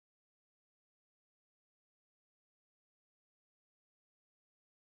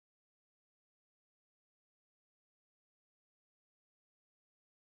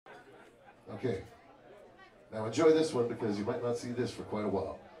Okay. Now enjoy this one because you might not see this for quite a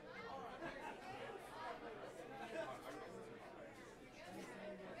while.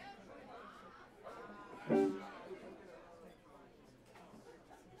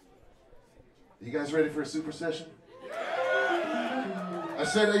 You guys ready for a super session? I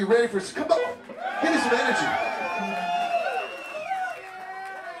said, are you ready for... Come on! Give me some energy.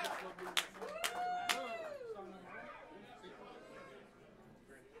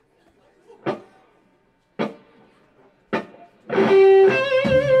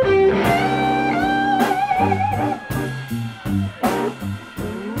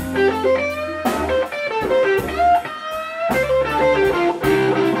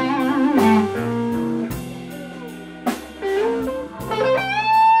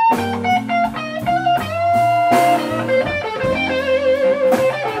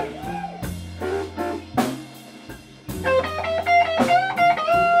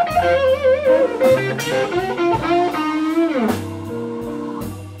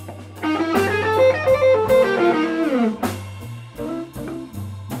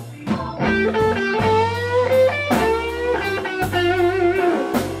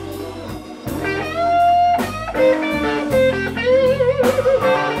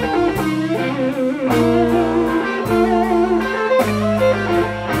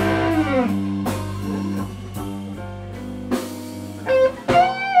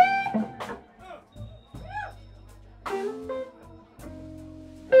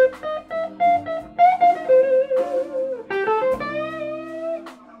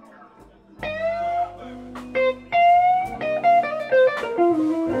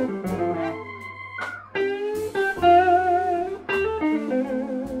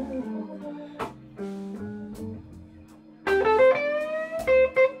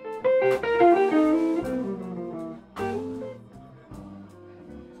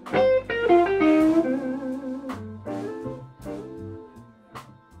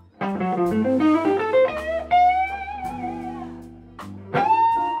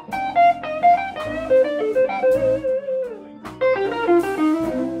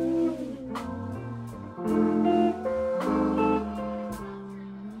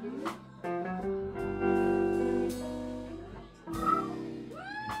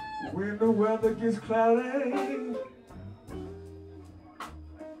 Weather gets cloudy,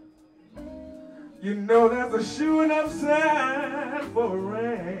 you know there's a shooing up sign for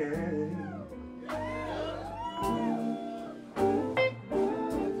rain.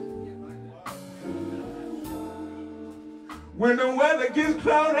 When the weather gets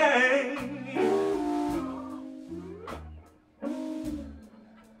cloudy,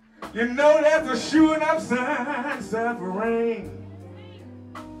 you know there's a shooing up sign for rain.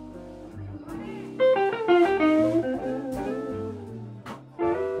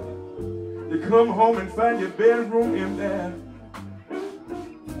 You come home and find your bedroom empty,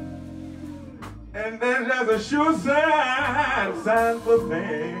 and then there's a sure sign for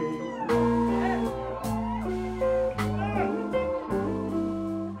pain.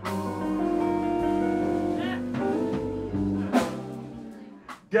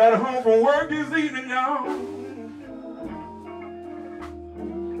 Got home from work this evening, y'all,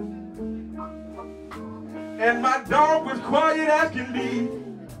 and my dog was quiet as can be.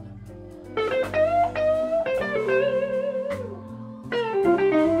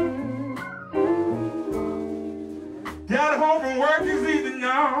 Got home from work this evening,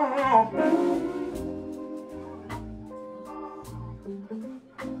 y'all,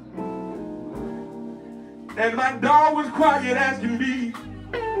 and my dog was quiet as can be.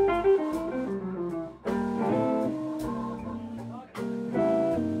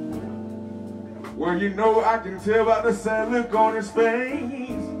 Well, you know, I can tell by the sad look on his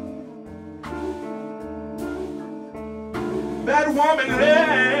face. That woman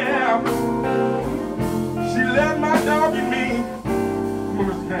left. She left my dog and me. Come on,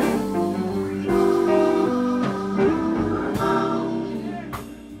 Mr. Cain.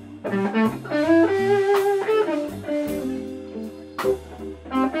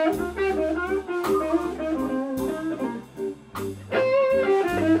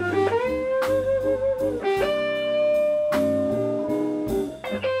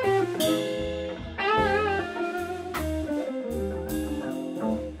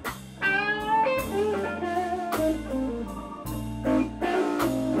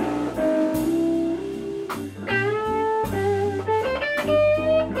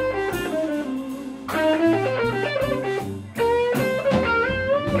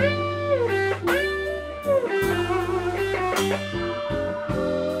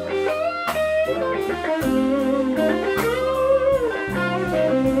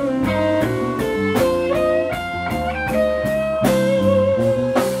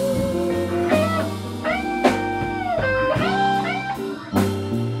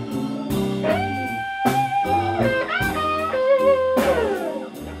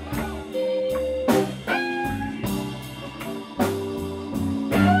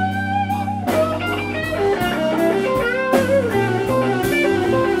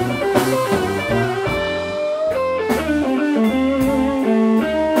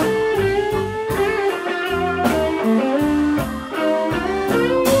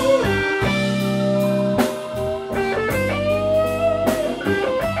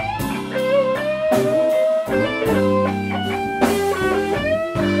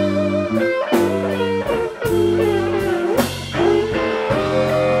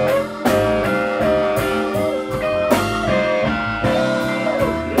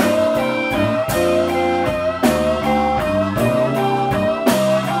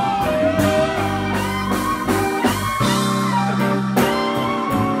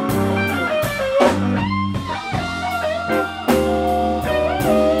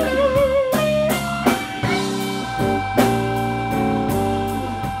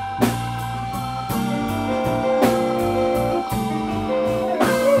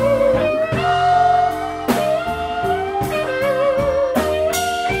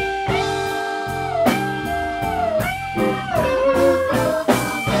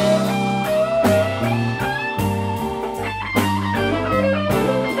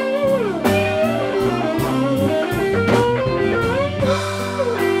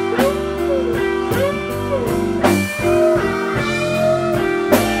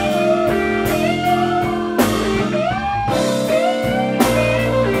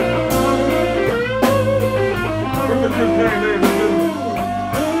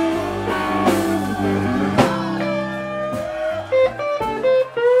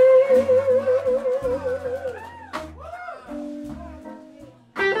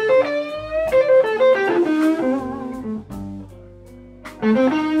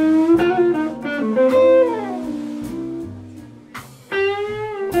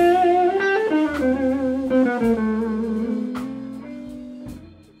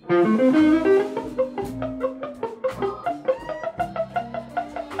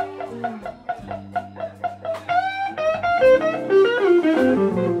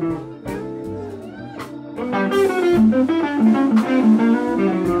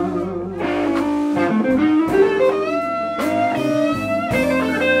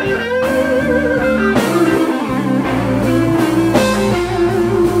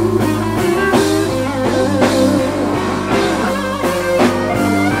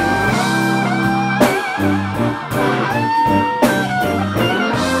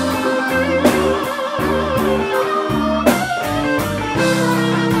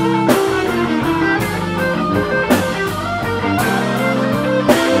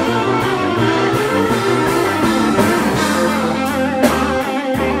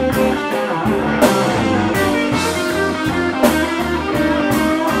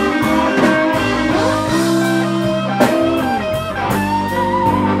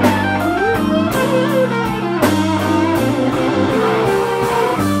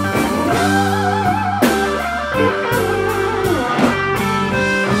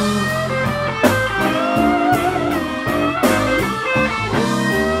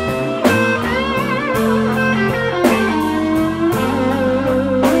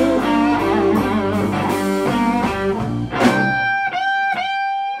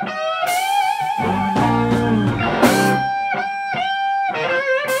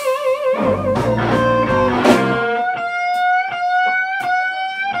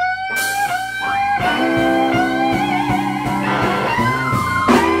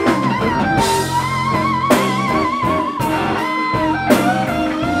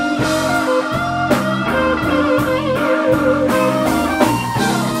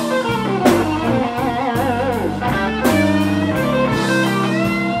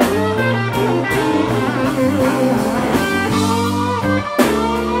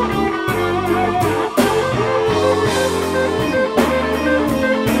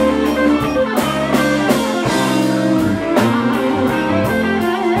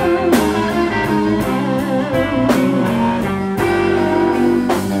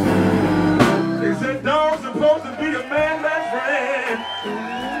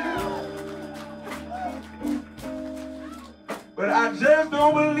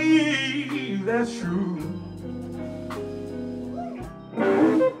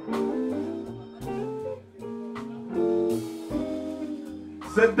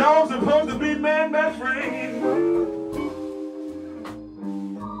 Said dogs are supposed to be man best friend.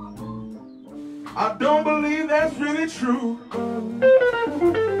 I don't believe that's really true.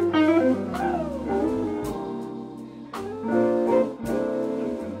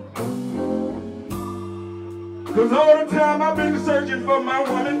 Cause all the time I've been searching for my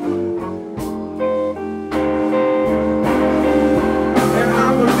woman, and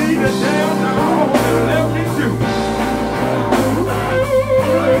I believe that damn dog that left me too.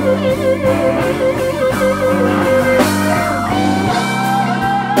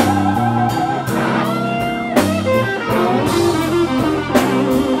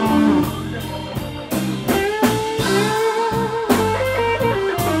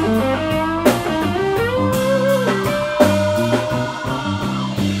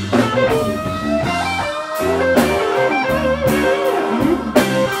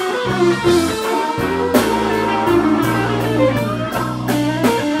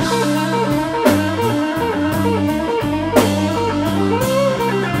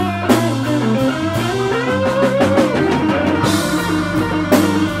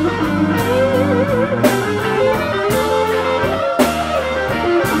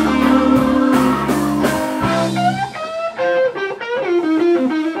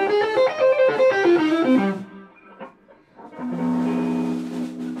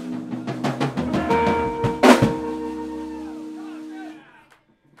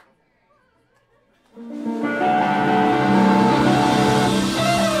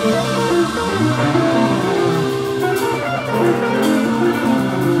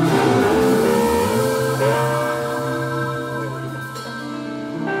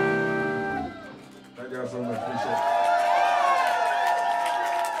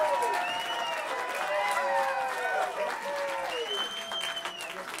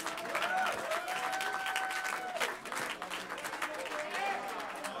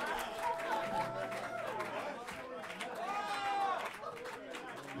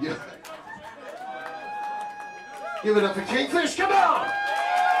 Yeah. Give it up for Kingfish, come on!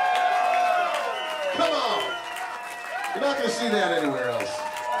 Come on! You're not going to see that anywhere else.